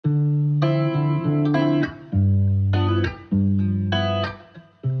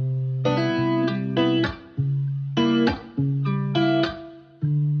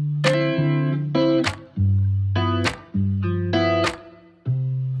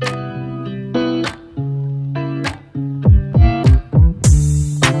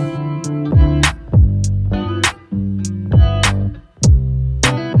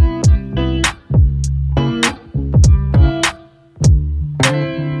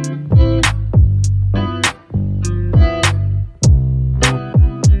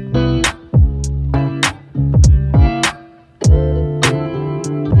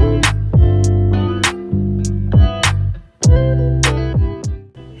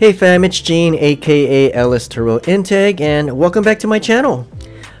Hey fam, it's Gene aka Ellis Turbo Integ, and welcome back to my channel.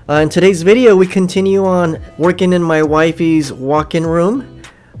 In today's video we continue on working in my wifey's walk-in room.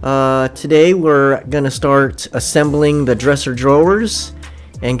 Today we're gonna start assembling the dresser drawers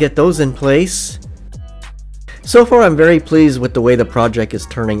and get those in place. So far I'm very pleased with the way the project is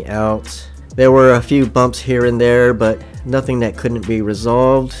turning out. There were a few bumps here and there, but nothing that couldn't be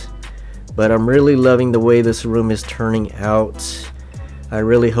resolved. But I'm really loving the way this room is turning out. I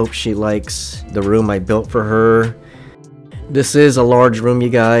really hope she likes the room I built for her. This is a large room, you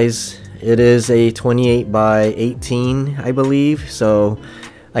guys. It is a 28 by 18, I believe. So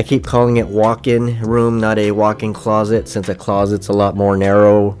I keep calling it walk-in room, not a walk-in closet, since a closet's a lot more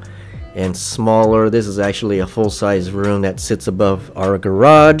narrow and smaller. This is actually a full-size room that sits above our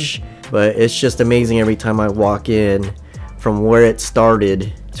garage. But it's just amazing every time I walk in, from where it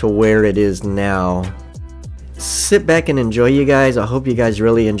started to where it is now. Sit back and enjoy, you guys. I hope you guys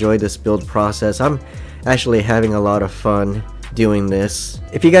really enjoy this build process. I'm actually having a lot of fun doing this.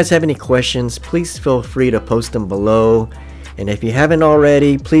 If you guys have any questions, please feel free to post them below. And if you haven't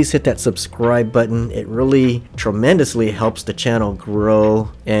already, please hit that subscribe button. It really tremendously helps the channel grow,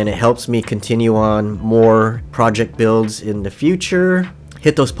 and it helps me continue on more project builds in the future.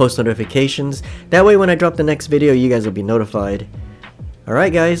 Hit those post notifications. That way when I drop the next video, you guys will be notified.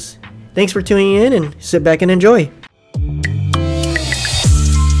 Alright guys, thanks for tuning in, and sit back and enjoy.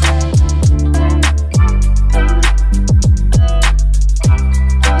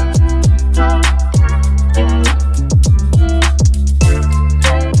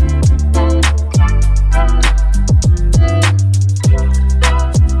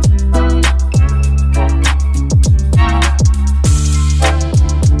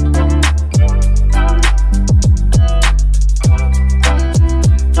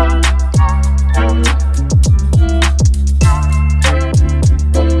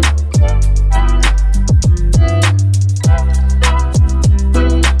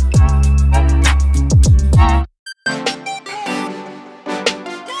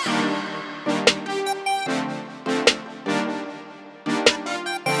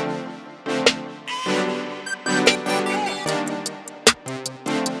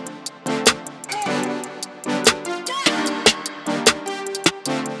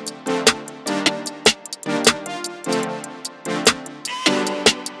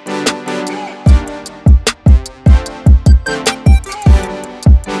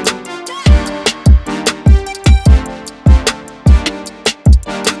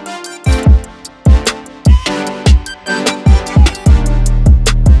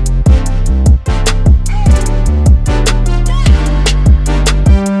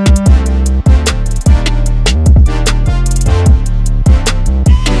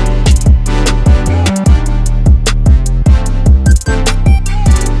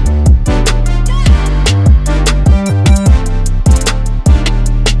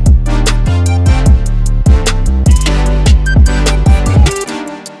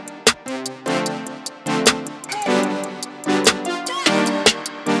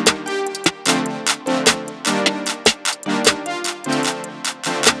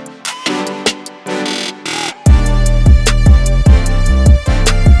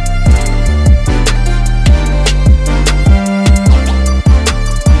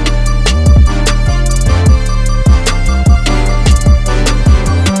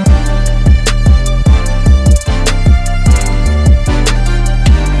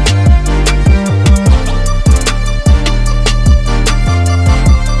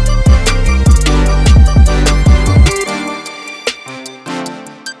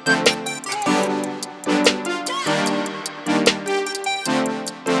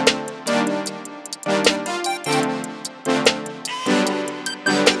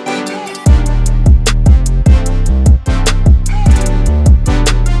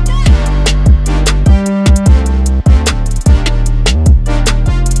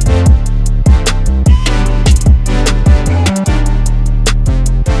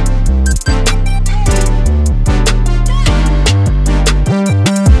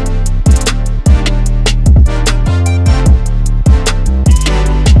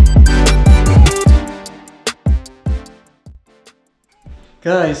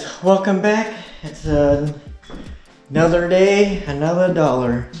 Guys, welcome back. It's another day, another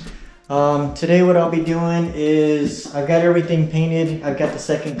dollar. Today what I'll be doing is I've got everything painted. I've got the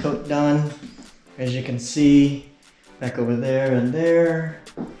second coat done, as you can see, back over there and there,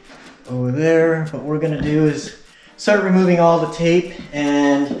 over there. What we're gonna do is start removing all the tape,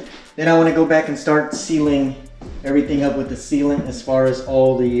 and then I want to go back and start sealing everything up with the sealant as far as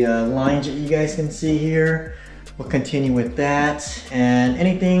all the lines that you guys can see here. we'll continue with that. And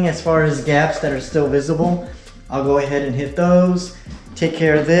anything as far as gaps that are still visible, I'll go ahead and hit those. Take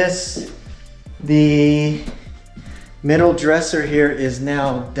care of this. The middle dresser here is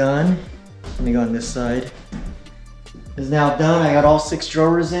now done. Let me go on this side. Is now done. I got all 6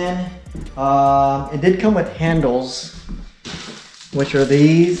 drawers in. It did come with handles, which are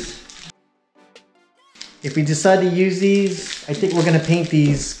these. If we decide to use these, I think we're gonna paint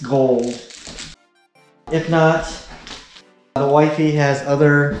these gold. If not, the wifey has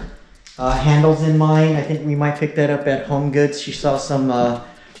other handles in mind. I think we might pick that up at Home Goods. She saw some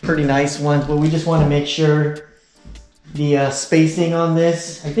pretty nice ones, but we just want to make sure the spacing on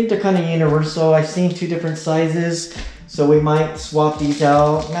this, I think they're kind of universal. I've seen 2 different sizes, so we might swap these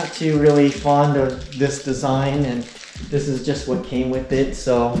out. Not too really fond of this design, and this is just what came with it,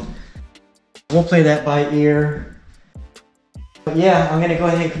 so we'll play that by ear. But yeah, I'm gonna go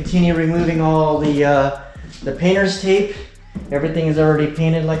ahead and continue removing all the painter's tape. Everything is already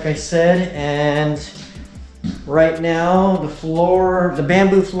painted, like I said, and right now the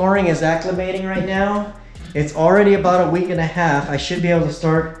bamboo flooring is acclimating right now. It's already about a week and a half. I should be able to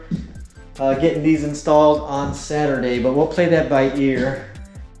start getting these installed on Saturday, but we'll play that by ear.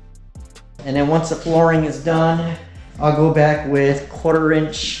 And then once the flooring is done, I'll go back with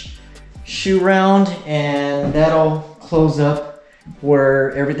 1/4" shoe round, and that'll close up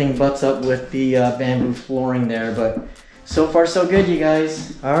where everything butts up with the bamboo flooring there. But so far so good, you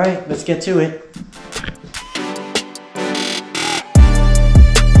guys. All right, let's get to it.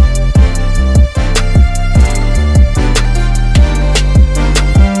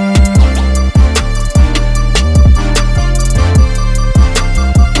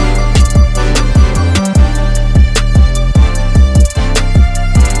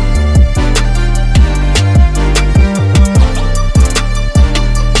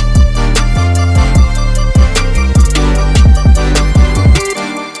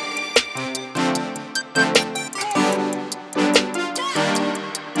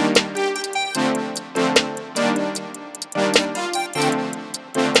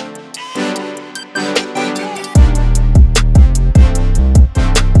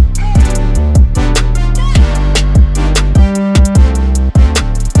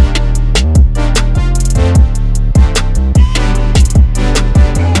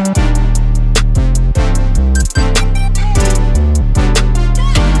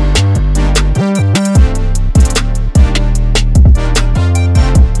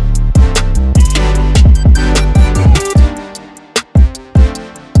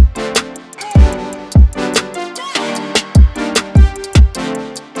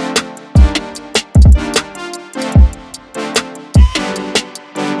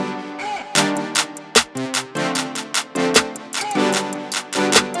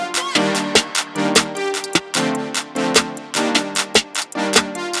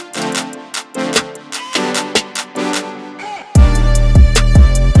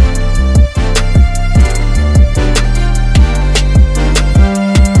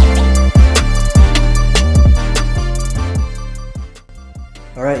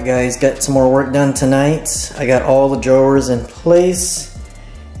 Alright guys, got some more work done tonight. I got all the drawers in place.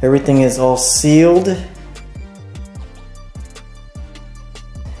 Everything is all sealed.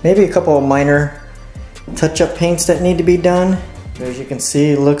 Maybe a couple of minor touch-up paints that need to be done. But as you can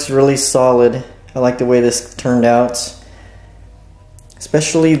see, it looks really solid. I like the way this turned out.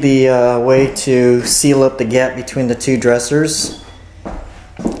 Especially the way to seal up the gap between the 2 dressers.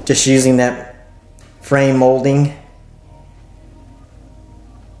 Just using that frame molding.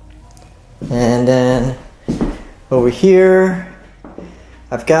 And then over here,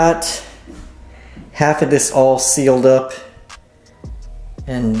 I've got half of this all sealed up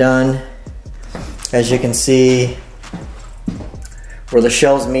and done. As you can see, where the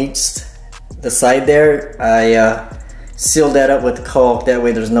shelves meets the side there, I sealed that up with caulk. That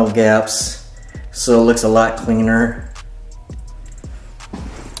way there's no gaps, so it looks a lot cleaner.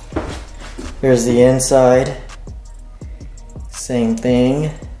 Here's the inside, same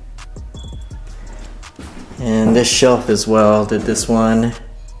thing. And this shelf as well, did this one.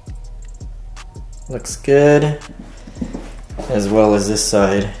 Looks good, as well as this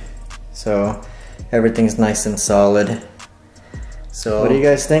side. So everything's nice and solid. So what do you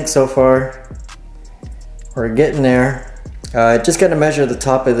guys think so far? We're getting there. Just gotta measure the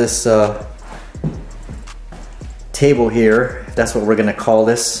top of this table here. That's what we're gonna call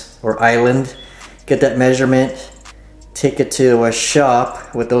this, or island. Get that measurement, take it to a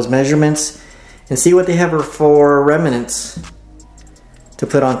shop with those measurements, and see what they have for remnants to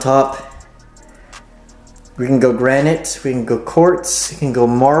put on top. We can go granite, we can go quartz, we can go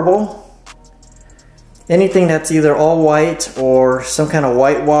marble. anything that's either all white or some kind of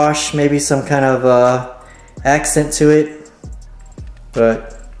whitewash, maybe some kind of accent to it.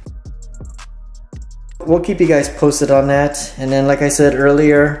 But we'll keep you guys posted on that. And then, like I said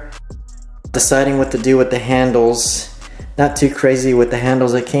earlier, deciding what to do with the handles. Not too crazy with the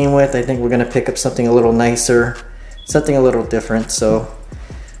handles I came with. I think we're gonna pick up something a little nicer, something a little different. So,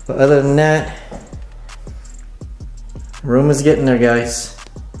 but other than that, room is getting there, guys.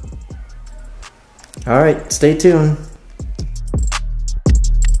 All right, stay tuned.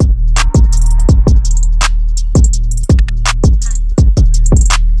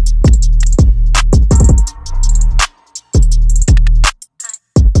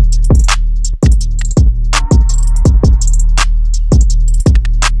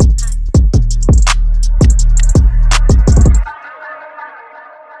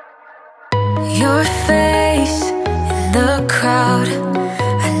 Your face in the crowd,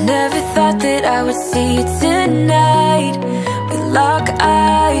 I never thought that I would see you tonight. We lock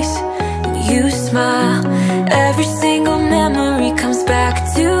eyes and you smile. Every single memory comes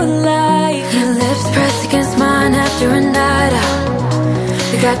back to life. Your lips pressed against mine after a night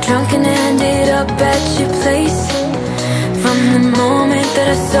out. We got drunk and ended up at your place. From the moment that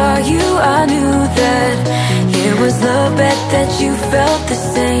I saw you, I knew that it was the bet that you felt the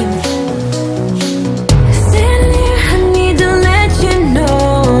same.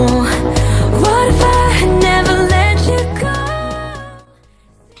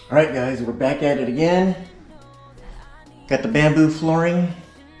 Alright guys, we're back at it again. Got the bamboo flooring.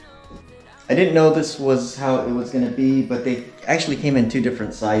 I didn't know this was how it was going to be, but they actually came in 2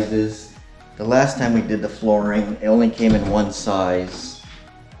 different sizes. The last time we did the flooring, it only came in 1 size,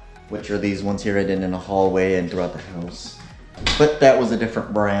 which are these ones here I did in the hallway and throughout the house. But that was a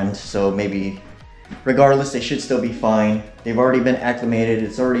different brand, so maybe regardless, they should still be fine. They've already been acclimated.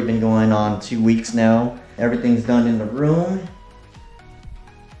 It's already been going on 2 weeks now. Everything's done in the room.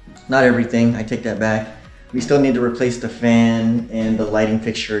 Not everything, I take that back. We still need to replace the fan and the lighting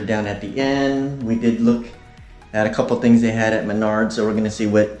fixture down at the end. We did look at a couple things they had at Menards, so we're gonna see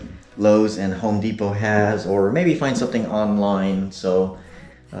what Lowe's and Home Depot has, or maybe find something online. So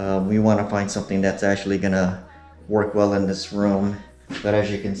we wanna find something that's actually gonna work well in this room. But as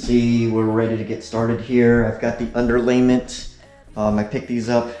you can see, we're ready to get started here. I've got the underlayment. I picked these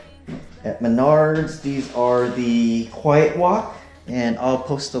up at Menards. These are the QuietWalk, and I'll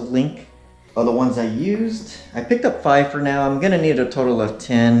post a link of the ones I used. I picked up 5 for now. I'm gonna need a total of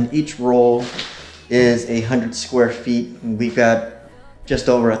 10. Each roll is 100 square feet. We've got just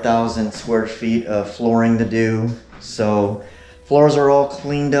over 1,000 square feet of flooring to do. So floors are all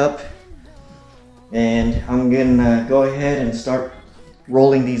cleaned up, and I'm gonna go ahead and start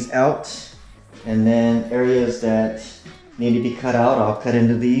rolling these out. And then areas that need to be cut out, I'll cut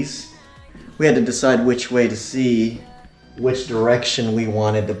into these. We had to decide which way to see which direction we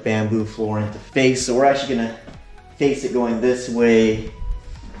wanted the bamboo flooring to face. So we're actually gonna face it going this way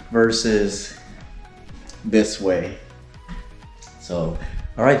versus this way. So,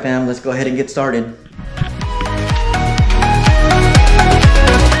 all right fam, let's go ahead and get started.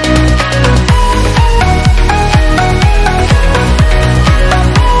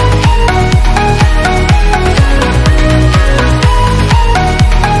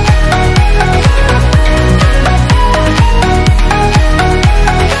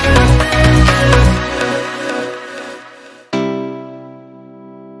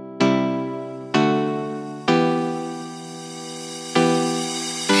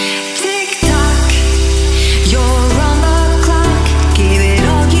 Tick tock.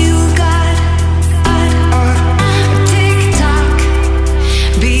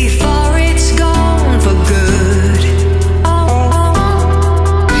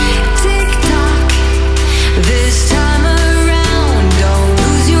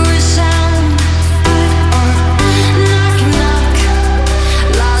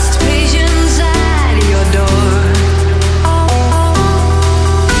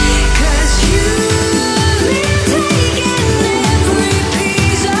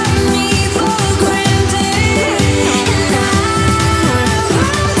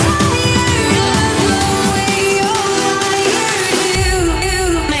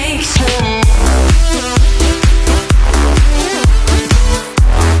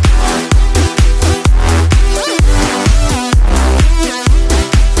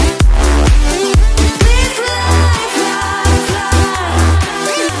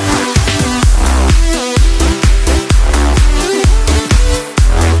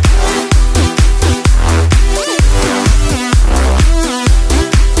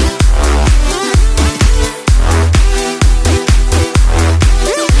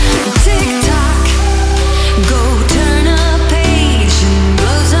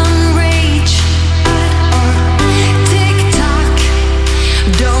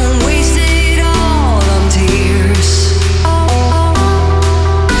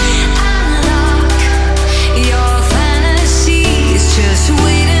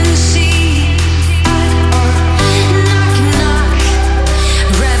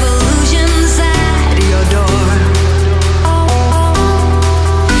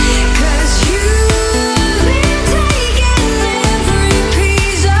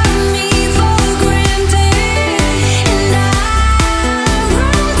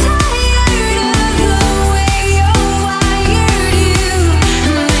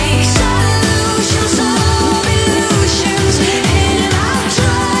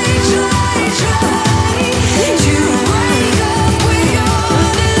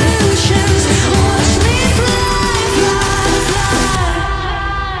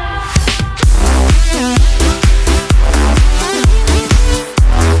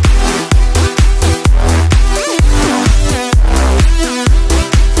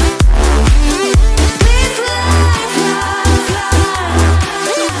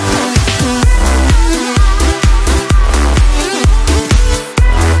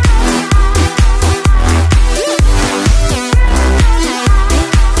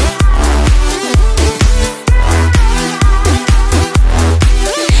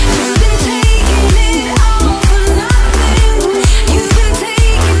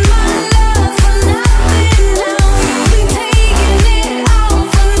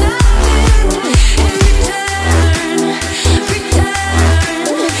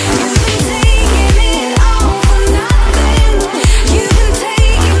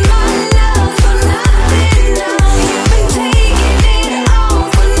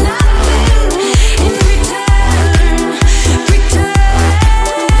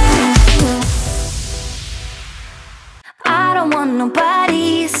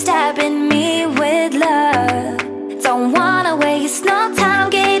 stabbing me with love. Don't wanna waste no time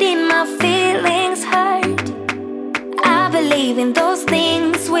getting my feelings hurt. I believe in those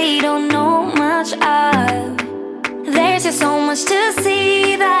things we don't know much of. There's just so much to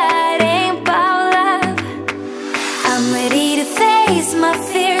see that ain't about love. I'm ready to face my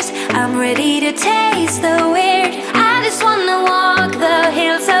fears, I'm ready to taste the weird. I just wanna walk the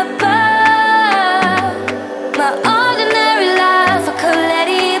hills above. My ordinary life, I could let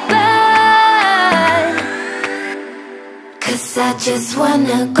it burn. 'Cause I just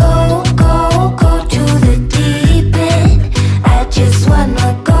wanna go, go, go to the deep end. I just wanna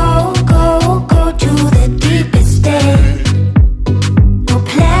go, go, go to the deepest end. No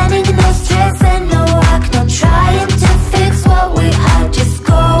planning, no stress and no work, no trying to fix what we are. Just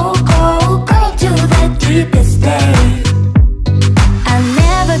go, go, go to the deepest end. I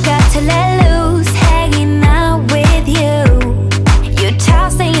never got to let loose, hanging out with you. You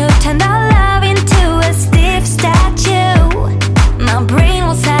tossed and you turned our love into a stiff statue. My brain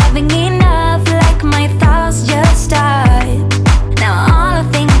was having enough, like my thoughts just stopped. Now all I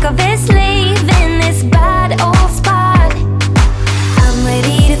think of is leaving this bad old spot. I'm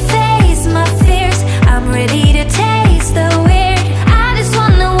ready to face my fears, I'm ready to taste the weird. I just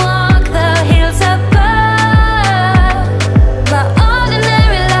wanna walk the hills above. My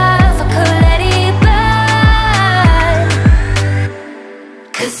ordinary life, I could let it burn.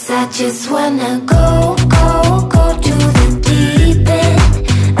 'Cause I just wanna go, go, go to the deep end.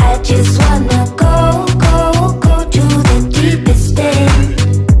 I just wanna go, go, go to the deepest end.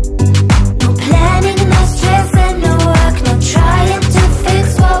 No planning, no stress and no work, no trying to fix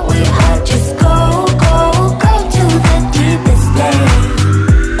what we are. Just go, go, go to the deepest end.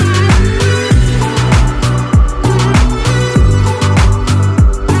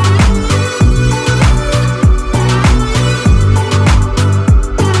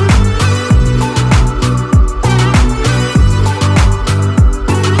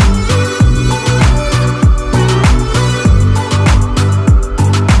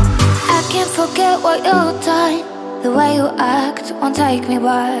 I can't forget what you've done. The way you act won't take me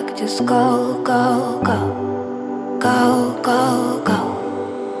back. Just go, go, go. Go, go, go.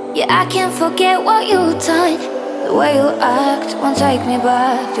 Yeah, I can't forget what you've done. The way you act won't take me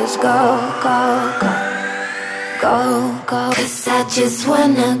back. Just go, go, go. Go, go. 'Cause I just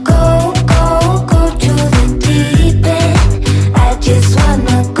wanna go,